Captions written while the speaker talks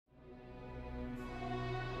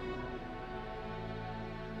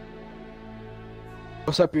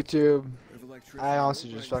What's up, YouTube? I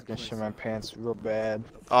honestly just fucking shit my pants real bad.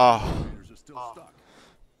 Oh,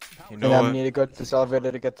 you know And I what? need to go to this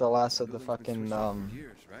elevator to get the last of the fucking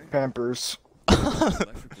Pampers.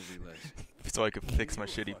 So I could fix my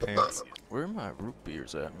shitty pants. Where are my root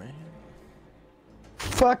beers at, man?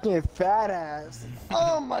 Fucking fat ass.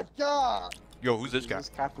 Oh my god. Yo, who's this Is guy? this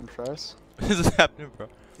Captain Price? This is Captain, bro.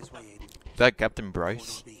 Is that Captain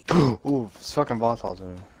Bryce? Ooh, it's fucking volatile,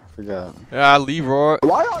 dude. I forgot. Yeah, Leroy.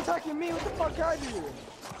 Why y'all attacking me? What the fuck I do?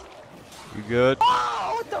 You good?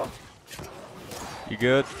 Oh, what the? You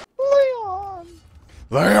good? Leon!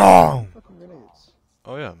 Leon! Fucking grenades.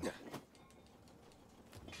 Oh yeah.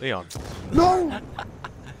 Leon. No!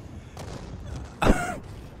 That's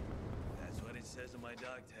what it says on my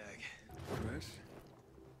dog tag. Chris?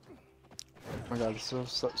 Oh my god, it's so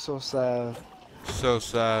sad. So sad.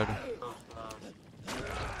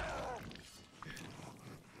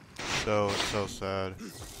 So sad.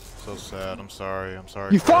 So sad. I'm sorry. I'm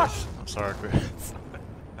sorry. You Chris. fuck! I'm sorry, Chris.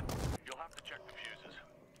 You'll have to check the fuses.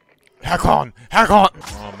 Hack on! Hack on!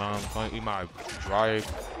 Oh man, I'm gonna eat my dry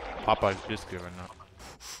Popeye's biscuit right now.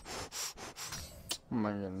 Oh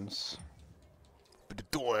my goodness.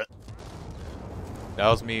 Do it. That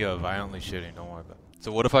was me violently shitting. Don't worry about it.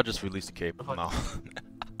 So what if I just release the cape? No.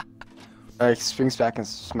 Like, swings back and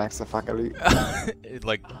smacks the fuck out of you. it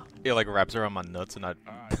like wraps around my nuts and I.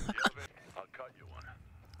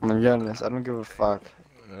 Oh my goodness, I don't give a fuck.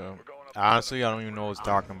 Yeah. Honestly, I don't even know what he's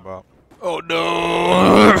talking about. Oh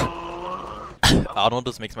no! I don't know if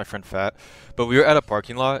this makes my friend fat, but we were at a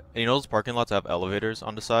parking lot, and you know those parking lots have elevators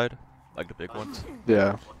on the side, like the big ones.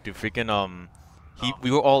 Yeah. Dude, freaking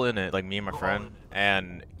we were all in it, like me and my friend,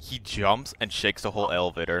 and he jumps and shakes the whole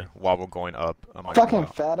elevator while we're going up. I'm like, Fucking wow.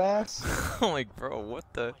 fat ass. I'm like, bro, what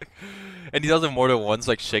the? And he does it more than once,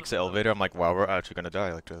 like shakes the elevator. I'm like, wow, we're actually gonna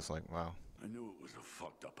die like this. Like, wow. I knew it was a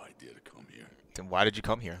fucked up idea to come here. Then why did you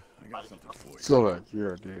come here? I got something for you. So like,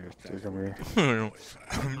 yeah, dude, come here.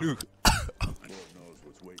 Dude. Lord knows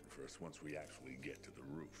what's waiting for us once we actually get to the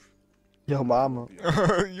roof. Yo, mama.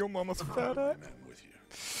 Your mama's fat ass. Man with you.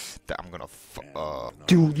 I'm gonna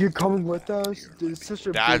Dude, you're coming with us? Dude, it's such a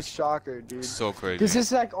big That's shocker, dude. so crazy. This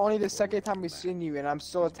is like only the second time we've seen you, and I'm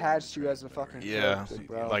so attached to you as a fucking Yeah, character,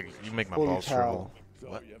 bro. like you make my Holy balls cow. shrivel. So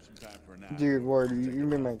What? you have some time for a nap. Dude, word, you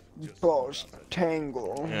make my balls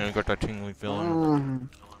tangle. Yeah, I got that tingly feeling, Mm.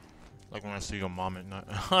 like when I see your mom at night.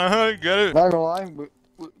 I get it. Not gonna lie,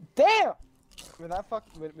 damn! When I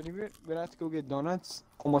had to go get donuts,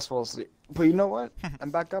 almost fell asleep. But you know what? I'm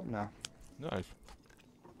back up now. Nice.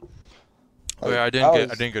 Like, Oh yeah, I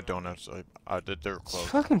was- didn't get donuts. I did. They were closed.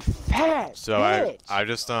 Fucking fat. So bitch. I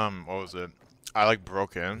just what was it? I like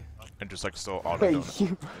broke in and just like stole all the Wait, donuts.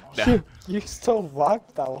 you, you still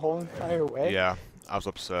walked that whole entire way? Yeah, I was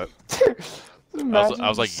upset. Imagine I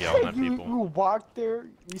was, like, you- yelling at you, people. You walk there,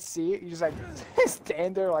 you see it, you just like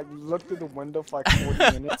stand there, like look through the window for like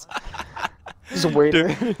 40 minutes. Just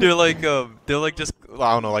waiting. They're like just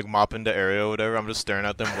I don't know, like mopping the area or whatever. I'm just staring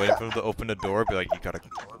at them, waiting for them to open the door. Be like,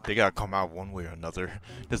 they gotta come out one way or another.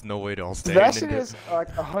 There's no way to all stay. That shit is like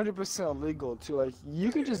 100% illegal too. Like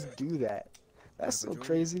you can just do that. That's so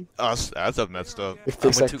crazy. Us, that's a messed up. Your I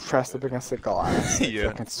face went like pressed up against the glass. Like, Yeah.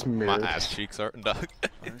 Fucking smeared. My ass cheeks are dog.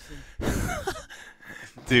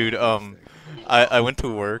 Dude, I went to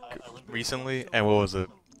work recently, and what was it?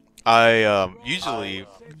 I usually,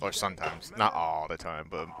 or sometimes, not all the time,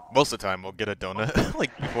 but most of the time, I'll get a donut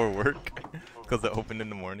like before work, because they open in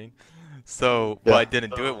the morning. So, but I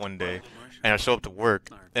didn't do it one day, and I show up to work,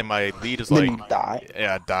 and my lead is Then like, you die.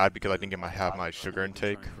 yeah, I died because I didn't have my sugar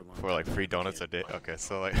intake for like 3 donuts a day. Okay,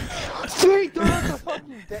 so like, 3 donuts a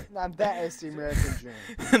fucking day. Now that is the American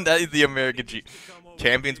dream. that is the American G.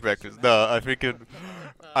 Champion's breakfast. No, I freaking.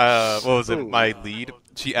 What was it? My lead.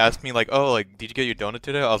 She asked me like, "Oh, like, did you get your donut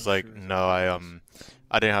today?" I was like, "No,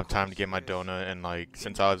 I didn't have time to get my donut, and like,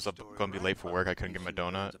 since I was gonna be late for work, I couldn't get my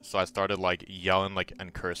donut. So I started like yelling like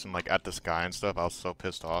and cursing like at the sky and stuff. I was so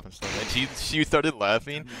pissed off and stuff. And she started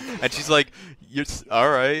laughing, and she's like, "You're all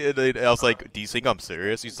right." And then I was like, "Do you think I'm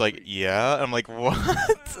serious?" She's like, "Yeah." And I'm like, "What?"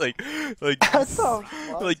 like, That's so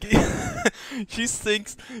fuck? like, she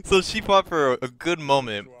thinks. So she thought for a good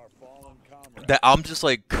moment that I'm just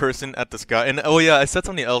like cursing at the sky. And oh yeah, I said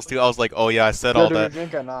something else too. I was like, "Oh yeah, I said Yo, all do we that."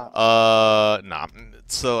 drink or not? Nah.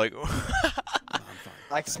 So like,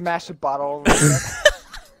 Like smash a bottle over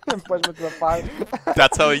and push it to the fire.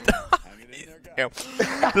 that's how he. Damn.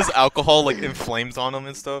 This alcohol like inflames on him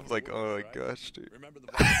and stuff. Like, oh my gosh, dude.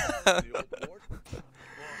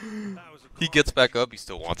 He gets back up, he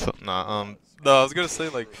still wants something. Nah, no, I was gonna say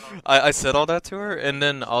like, I said all that to her, and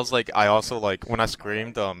then I was like, I also like when I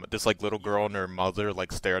screamed, this like little girl and her mother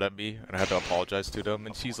like stared at me, and I had to apologize to them,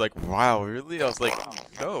 and she's like, "Wow, really?" I was like,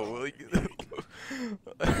 "No, like,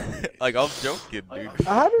 like I was joking, dude."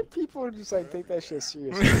 How do people just like take that shit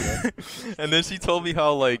seriously? Bro? And then she told me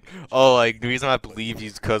how like, oh, like the reason I believe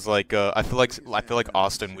he's because like I feel like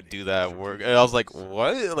Austin would do that at work, and I was like,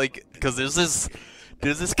 what? Like, because there's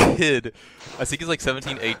this kid, I think he's like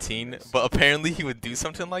 17, 18, but apparently he would do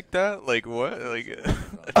something like that. Like what? Like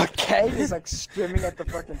Okay, he's like screaming at the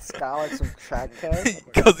fucking sky like some crackhead.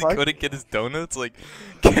 because he couldn't get his donuts. Like,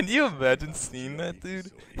 can you imagine seeing that, dude?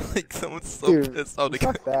 Like someone's so Dude, pissed off. Like,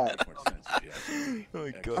 fuck that. oh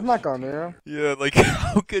my god. I'm not going near him. Yeah, like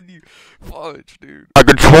how can you fudge, dude? My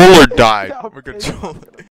controller died. How My big is controller.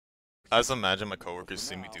 I just imagine my coworkers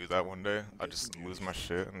see me do that one day. I just lose my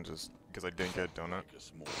shit and just because I didn't get a donut.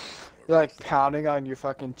 You're like pounding on your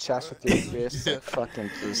fucking chest with your fist, fucking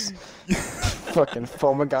just fucking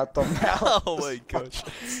foaming out the mouth. Oh my gosh!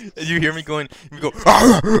 And you hear me going, you go,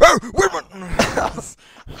 where's my?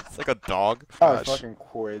 It's like a dog. I Gosh. fucking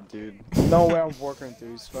quit, dude. No way I'm working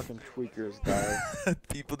through these fucking tweakers, guy.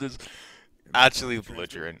 People just actually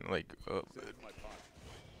belligerent, like,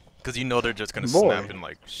 because you know they're just gonna Boy. snap and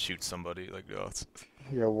like shoot somebody, like, oh, it's...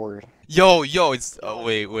 You're worried. Yo, it's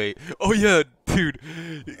wait. Oh yeah, dude.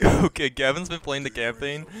 Okay, Gavin's been playing the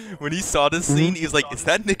campaign. When he saw this scene, he was like, "Is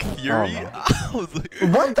that Nick Fury?" no. I was like,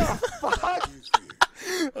 What the fuck?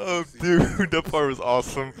 oh, dude, that part was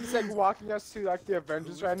awesome. He's like walking us to like the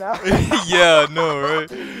Avengers right now. Yeah, no, right?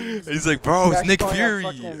 He's like, bro, it's Next Nick one, Fury.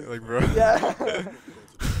 fucking- Like, bro. Yeah.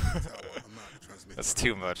 That's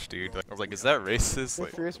too much, dude. I was like, is that racist? Nick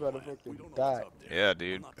Like, Fury's about to fucking die. yeah,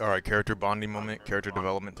 dude. All right, character bonding moment, character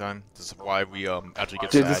development time. This is why we actually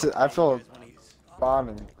get Dude, sad. this is, I feel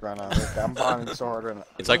bonding right now. Like, I'm bonding so hard right now.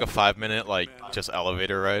 It's like a 5-minute like just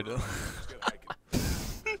elevator ride.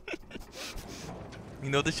 You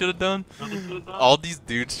know what they should have done? All these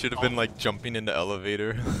dudes should have been like jumping in the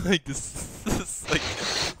elevator. Like this is like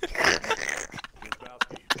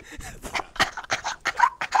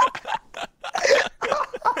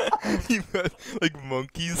you had, like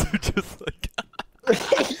monkeys are just like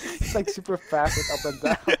It's like super fast, like up and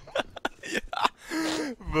down. yeah.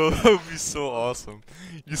 Bro, that would be so awesome.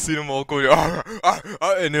 You see them all going,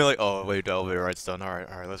 and they're like, oh wait, the elevator ride's done. All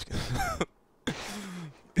right, let's go.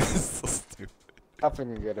 It's so stupid. I'm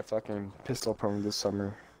gonna get a fucking pistol perm this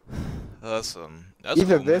summer. That's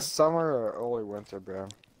Either cool, this summer or early winter, bro. man.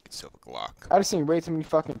 It's a Glock. I just seen way too many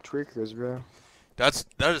fucking tweakers, bro. That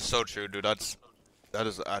is so true, dude. That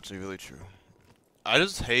is actually really true. I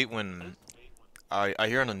just hate when I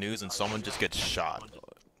hear on the news and someone just gets shot.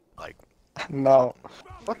 Like, No.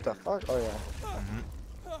 What the fuck? Oh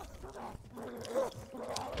yeah.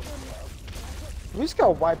 We just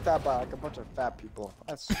got wiped out by like a bunch of fat people.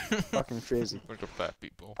 That's fucking crazy. bunch of fat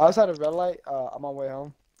people. I was at a red light. I'm on my way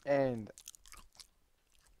home, and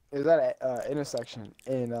it was at an intersection,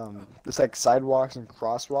 and there's like sidewalks and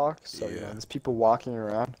crosswalks. So you know, Yeah. there's people walking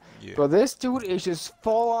around. Yeah. But this dude is just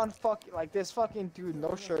full on fucking like this fucking dude,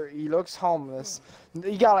 no shirt. He looks homeless.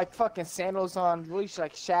 He got like fucking sandals on, really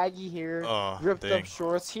like shaggy hair, Oh, ripped dang. up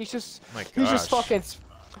shorts. He's just My he's just gosh. fucking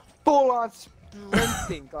full on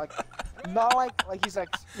sprinting, like not like he's like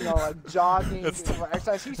you know like jogging That's- or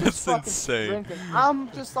exercise. He's that's just fucking insane. sprinting.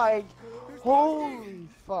 I'm just like, holy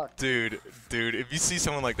fuck. Dude, if you see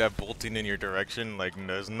someone like that bolting in your direction, like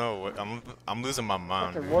there's no way. I'm losing my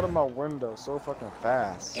mind. Fucking Dude. water my window so fucking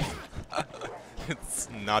fast. It's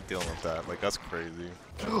not dealing with that. Like that's crazy.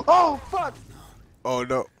 Oh fuck! Oh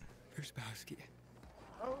no.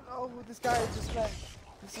 Oh no, this guy is just like,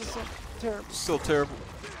 this is so terrible. So terrible.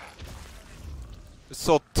 It's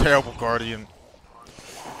so terrible, Guardian.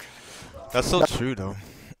 That's so true, though.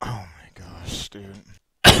 Oh my gosh, dude.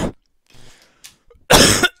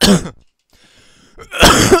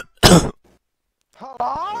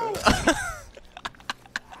 Hello?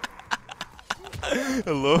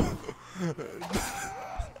 Hello?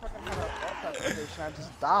 I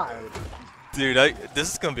just died. Dude,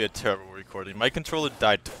 this is gonna be a terrible recording. My controller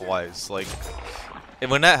died twice. Like,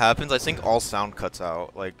 and when that happens, I think all sound cuts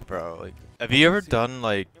out. Like, bro, like, have you ever done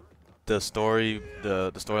like the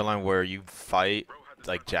storyline where you fight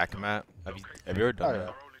like Jackmat? Have you ever done Oh, that?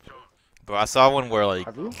 yeah. Bro, I saw one where like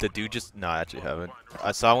Have you? the dude just no, I actually haven't.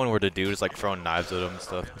 I saw one where the dude is like throwing knives at him and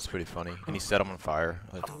stuff. It's pretty funny, and he set him on fire.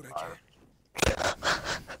 Like,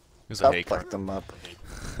 it was a I hate crime. fucked him up.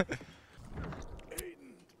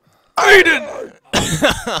 Aiden!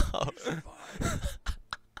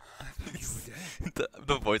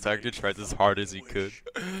 The voice actor tried as hard as he could.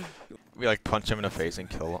 We like punch him in the face and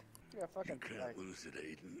kill him. Yeah, fucking Can't like, lose it,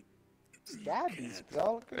 Aiden. stabbies,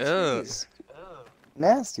 bro. Ugh. Jeez.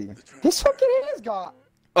 Nasty. His fucking hands got.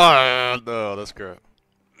 Oh no, that's great.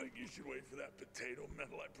 Like you should wait for that potato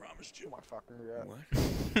medal I promised Oh you. my fucking god. What?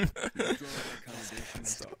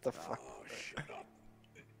 What the fuck? Oh, shut up.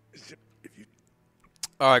 If you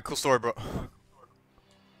Alright, cool story, bro.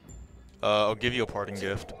 I'll give you a parting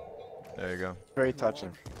gift. There you go. Very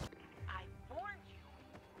touching.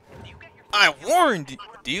 I warned you!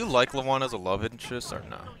 Do you like Lawan as a love interest or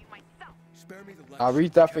no? Spare me the We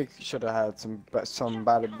definitely should have had some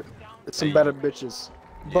better bitches.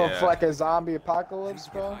 But Yeah. for like a zombie apocalypse,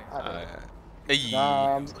 bro. Hey.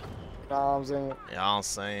 Nah, I'm saying. You know what I'm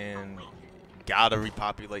saying? Gotta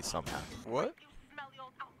repopulate somehow. What?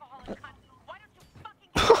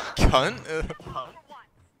 Cunt?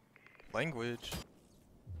 Language.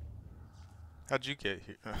 How'd you get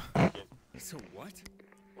here? So what?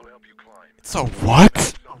 will help you climb It's a what?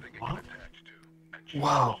 something you can attach to. And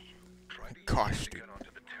Wow. try to Gosh, dude. get onto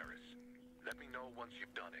the terrace. Let me know once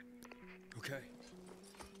you've done it. Okay.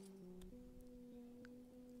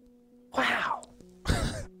 Wow.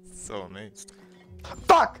 So amazed.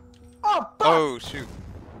 Fuck. Oh, fuck. Oh, shoot.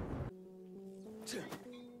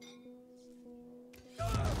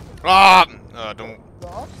 Ah! Don't.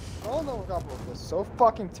 Oh no, God, bro, this is so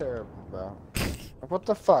fucking terrible, bro. Like, what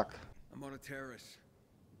the fuck? I'm on a terrace.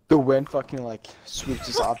 The wind fucking like sweeps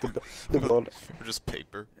us off the boat. Just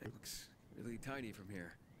paper. It looks really tiny from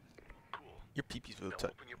here. Your pee-pee's really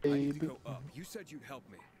tight. Open your I need to Baby. go up. You said you'd help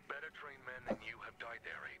me. better trained men than you have died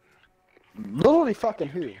there, Aiden. Literally fucking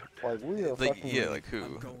who? Like we are Like, fucking. yeah, like who?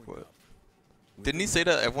 I'm going What? up. Didn't he say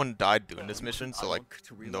that everyone died doing this mission, so like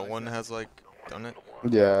no one has like done it?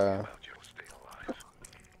 Yeah. Allowed you to stay alive.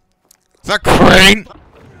 Is that Crane?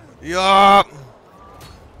 Yeah.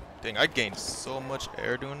 Dang, I gained so much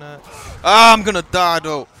air doing that. Ah, I'm gonna die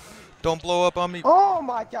though. Don't blow up on me. Oh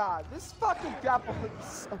my God, this fucking grapple is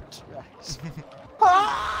so trash.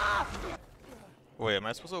 Ah! Wait, am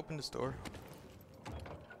I supposed to open this door?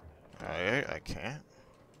 I can't.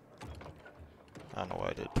 I don't know why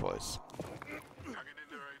I did twice. Hanging in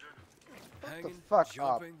there, Aiden. Hanging, fuck up.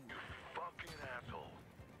 jumping. Fucking asshole.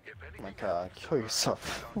 If Oh anything my God, kill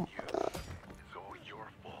yourself. Oh my God. it's all your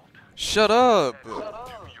fault. Shut up. Your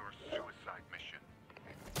suicide mission.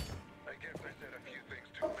 I guess I said a few things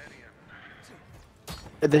too many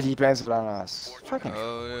and And then he blames it on us. Fucking.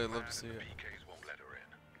 Oh yeah, I'd love to see it. PKs won't let her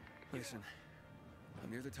in. Listen, I'm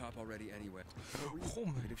near the top already anyway. Oh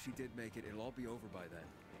my. But if she did make it, it'll all be over by then.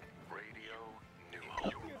 Radio, New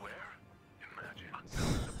Hope. Where? Imagine.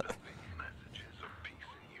 Sending messages of peace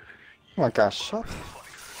and unity. Oh my gosh, shut the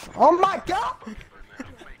f- Oh my God!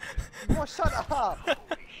 Oh, shut up! I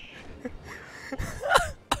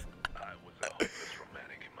was a hopeless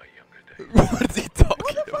romantic in my younger days. What is he What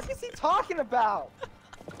talking the fuck is he talking about?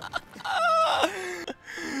 about?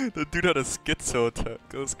 The dude had a schizo attack.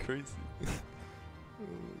 That was crazy. Oh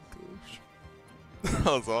gosh. That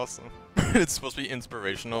was awesome. It's supposed to be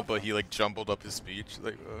inspirational, but he like jumbled up his speech.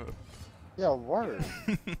 Like, Yeah, word.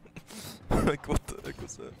 like what the heck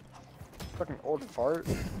was that? Fucking old fart.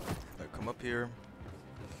 Alright, come up here.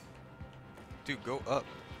 Dude, go up.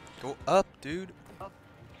 Go up, dude.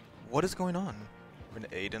 What is going on? When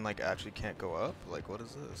Aiden like actually can't go up? Like, what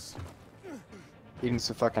is this? Eaton's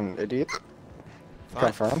a fucking idiot. Fine.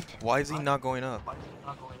 Confirmed. Why is he not going up?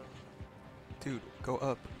 Dude, go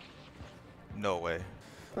up. No way.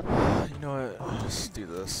 You know what? Let's do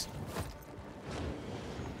this.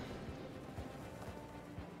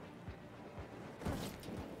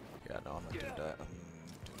 Yeah, no, I'm not doing that. I'm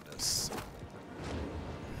doing this.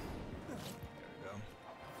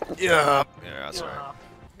 There we go. Yeah! Yeah, that's right.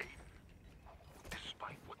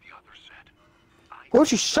 Despite what the others said, I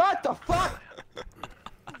Won't you shut the fuck?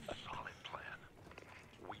 solid plan.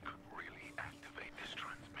 We could really activate this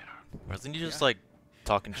transmitter. Wasn't he just like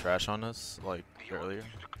talking trash on us like earlier?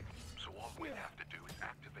 So all we have to do is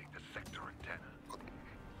activate the sector antenna.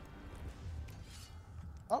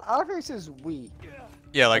 I don't think he says we.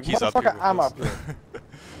 Yeah, like he's up here. Motherfucker, with I'm us. up here.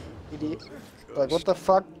 Idiot. Like, what the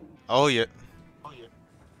fuck? Oh yeah.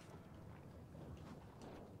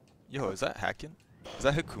 Yo, is that hacking? Is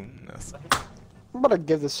that Hakun? No. I'm about to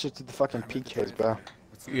give this shit to the fucking PKs, bro.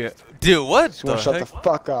 Yeah. Dude, what Just the wanna shut heck? the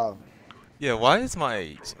fuck up. Yeah, why is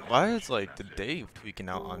like the Dave tweaking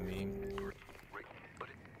out on me?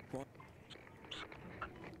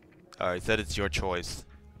 Alright, said it's your choice.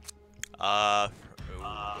 Wait,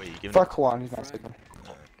 you giving Fuck Juan, he's not taking.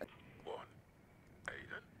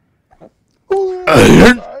 Aiden? Ooh,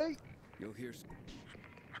 Aiden? alright. You'll hear.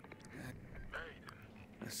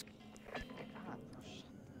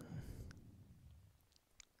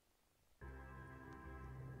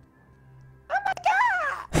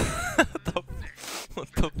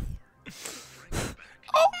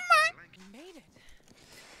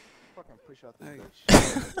 Hey, Ever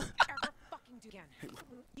fucking do again.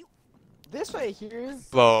 You This right here.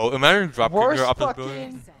 Bro, imagine dropping Worst her off this fucking-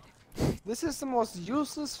 building. said. This is the most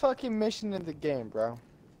useless fucking mission in the game, bro.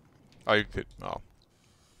 Oh, you could. Oh.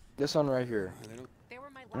 This one right here. they don't. They were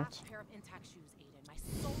my What? last pair of intact shoes, Aiden. My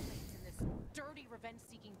soulmates in this dirty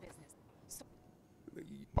revenge-seeking business. So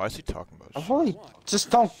Why is he talking about I shit? really just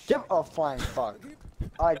don't give a flying fuck.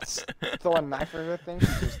 I like throw a knife at her thing, she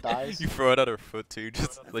just dies. You throw it at her foot too,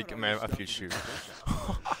 just like man, a few shoes.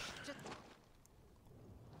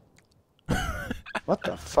 What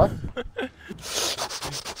the fuck?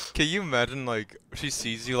 Can you imagine like she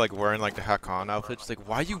sees you like wearing like the Hakon outfit? She's like,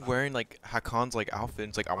 why are you wearing like Hakon's like outfit?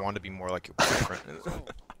 It's like I want to be more like your boyfriend.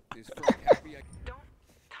 Is Frank happy? don't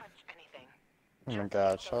touch anything. Oh my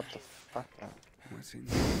god, shut the fuck up. What's in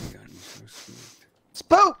there that's got you so spooked?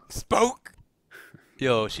 Spook! Spoke.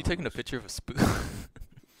 Yo, she taking a picture of a spook.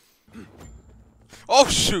 Oh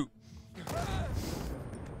shoot!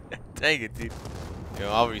 Dang it, dude. Yo,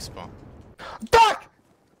 I'll respawn. Duck!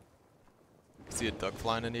 See a duck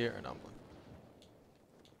flying in the air, and I'm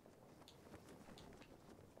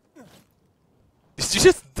like, did you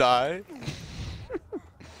just die?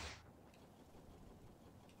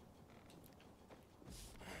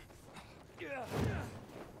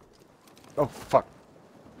 Oh fuck.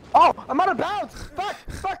 Oh, I'm out of bounds! Fuck!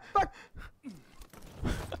 Fuck! Fuck!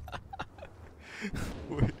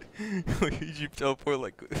 Wait, you teleport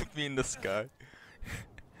like me in the sky.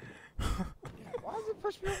 Why does it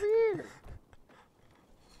push me over here?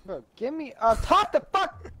 Bro, give me a top the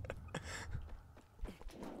fuck!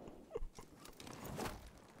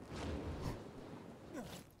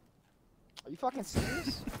 Are you fucking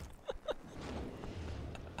serious?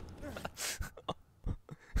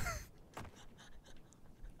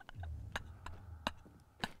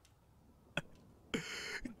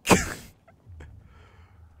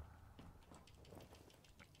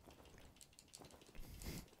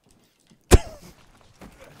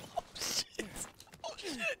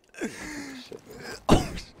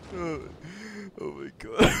 Oh my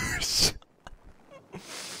gosh.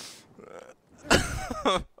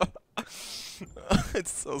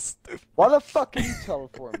 It's so stupid. Why the fuck can you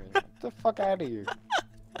teleport me? Get the fuck out of here.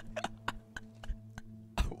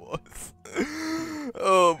 I was.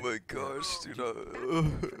 Oh my gosh, dude. Oh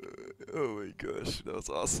my gosh, that was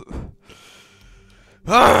awesome.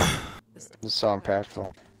 This is so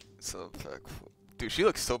impactful. So impactful. Dude, she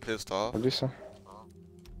looks so pissed off. What do you say?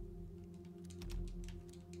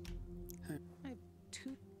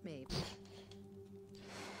 Two, maybe.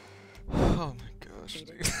 Oh my gosh,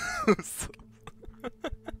 dude. I'm so...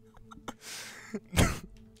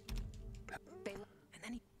 They and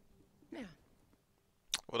then he. Yeah.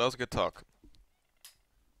 Well, that was a good talk.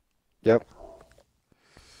 Yep.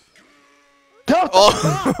 Go!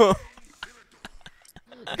 Oh!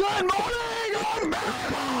 Good morning,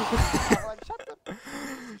 like, shut the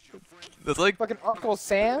That's like... fucking Uncle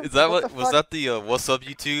Sam. Is that the what... Was fuck? that the, what's up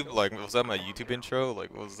YouTube? Like, was that my YouTube intro?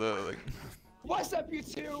 Like, what was that? Like... What's up,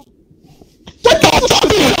 YouTube? What the fuck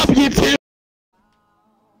is up, YouTube?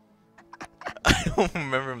 I don't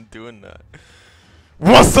remember him doing that.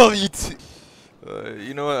 What's up, YouTube?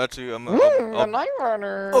 You know what? Actually, A night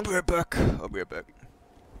runner. I'll be right back. I'll be right back.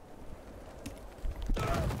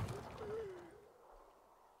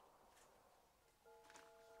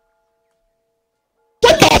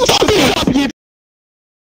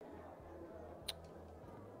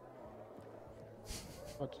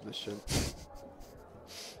 What's this shit?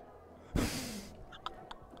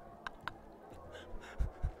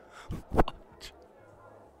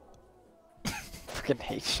 Fucking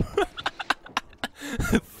hate you.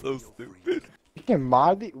 It's so stupid. You can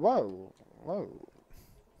mod the. Whoa. Whoa.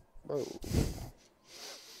 Whoa.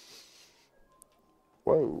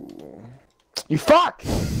 Whoa. You fuck!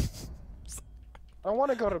 I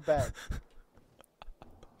want to go to bed.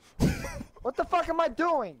 What the fuck am I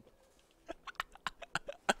doing?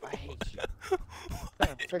 I hate you. I'm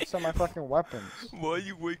gonna fix all my fucking weapons. Why are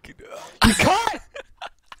you waking up? You can't!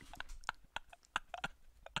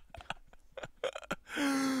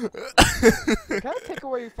 Can I take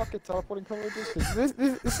away your fucking teleporting privileges? 'Cause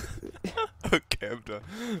this Okay, I'm done.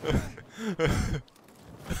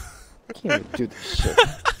 I can't even do this shit.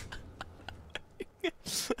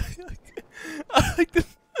 I like this.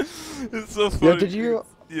 It's so funny. Yo, did you?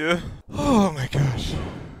 Yeah. Oh my gosh.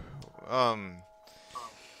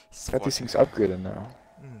 Got these things upgraded now.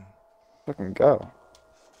 Mm. Fucking go.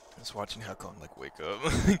 Just watching Hakon like wake up.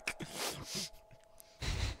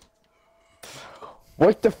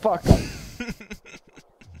 Wake the fuck up.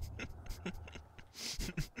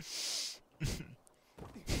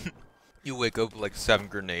 You You wake up with like 7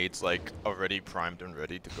 grenades, like already primed and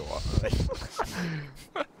ready to go off.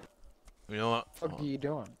 You know what? What are you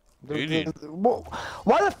doing? Eating.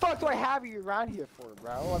 Why the fuck do I have you around here for,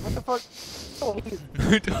 bro? Like, what the fuck? So weird. What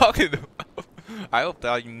are you talking about? I hope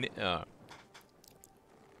that you.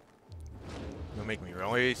 Don't make me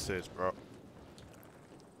racist, bro.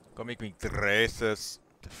 Don't make me racist.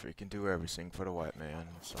 To freaking do everything for the white man.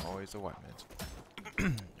 It's always the white man's.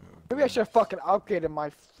 Maybe I should have fucking upgraded my.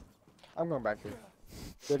 I'm going back here.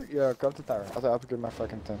 Yeah, go up to tower. I'll upgrade my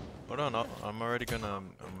fucking thing. Hold on, I'm already gonna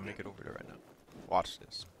make it over there right now. Watch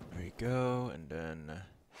this. There you go, and then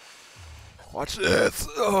watch this.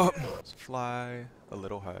 Oh. Let's fly a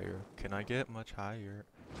little higher. Can I get much higher?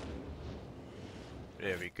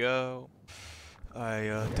 There we go.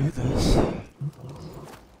 I do this.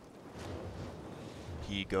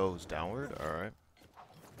 He goes downward. All right.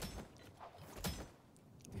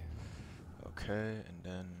 Okay, and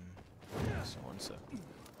then so 1 sec.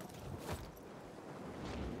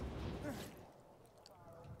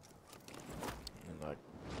 And I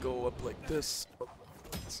go up like this.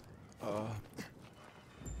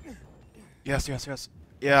 Yes, yes, yes.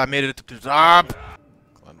 Yeah, I made it to the top.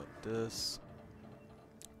 Climb up this.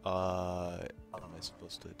 Am I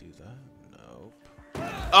supposed to do that? Nope.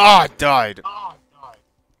 Ah, I died.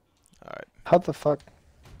 Alright. How the fuck?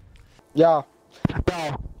 Yeah.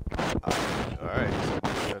 Yeah. Alright.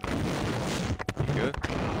 You good?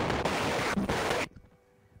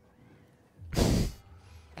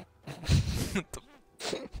 I'm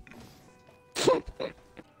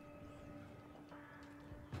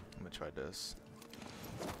gonna try this.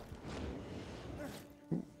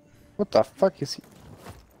 What the fuck is he?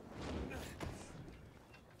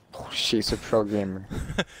 Oh shit, he's a pro gamer.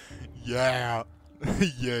 Yeah.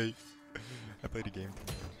 Yay. I played a game too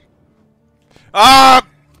much. Ah!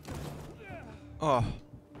 Oh.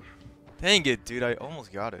 Dang it, dude. I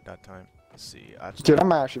almost got it that time. Let's see. Actually, Dude,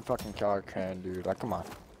 I'm actually fucking killer can, dude. Like, come on.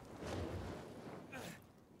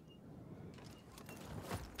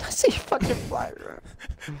 I see fucking fly, bro.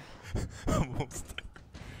 almost.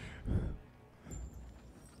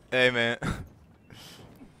 Hey, man.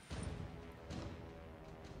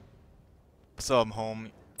 So I'm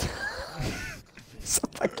home. So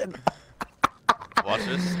fucking. Watch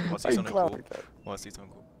this. Watch I see something clown cool. like that. Watch see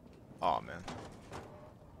something cool. Aw, man.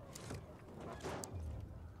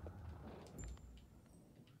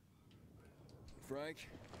 Frank,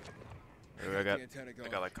 I got the antenna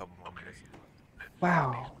going. like a couple more minutes.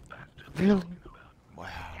 Wow. Really? Wow.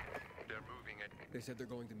 They're moving it. They said they're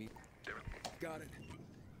going to meet. Got it.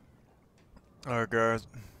 Alright, guys.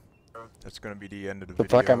 That's gonna be the end of the The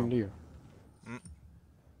video. fuck I'm new.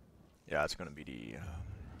 Yeah, it's gonna be the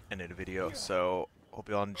end of the video. So, hope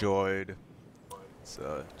y'all enjoyed. It's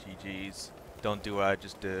GG's. Don't do what I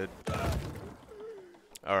just did.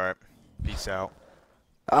 Alright. Peace out.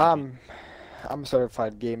 I'm a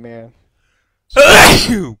certified gay man.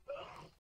 You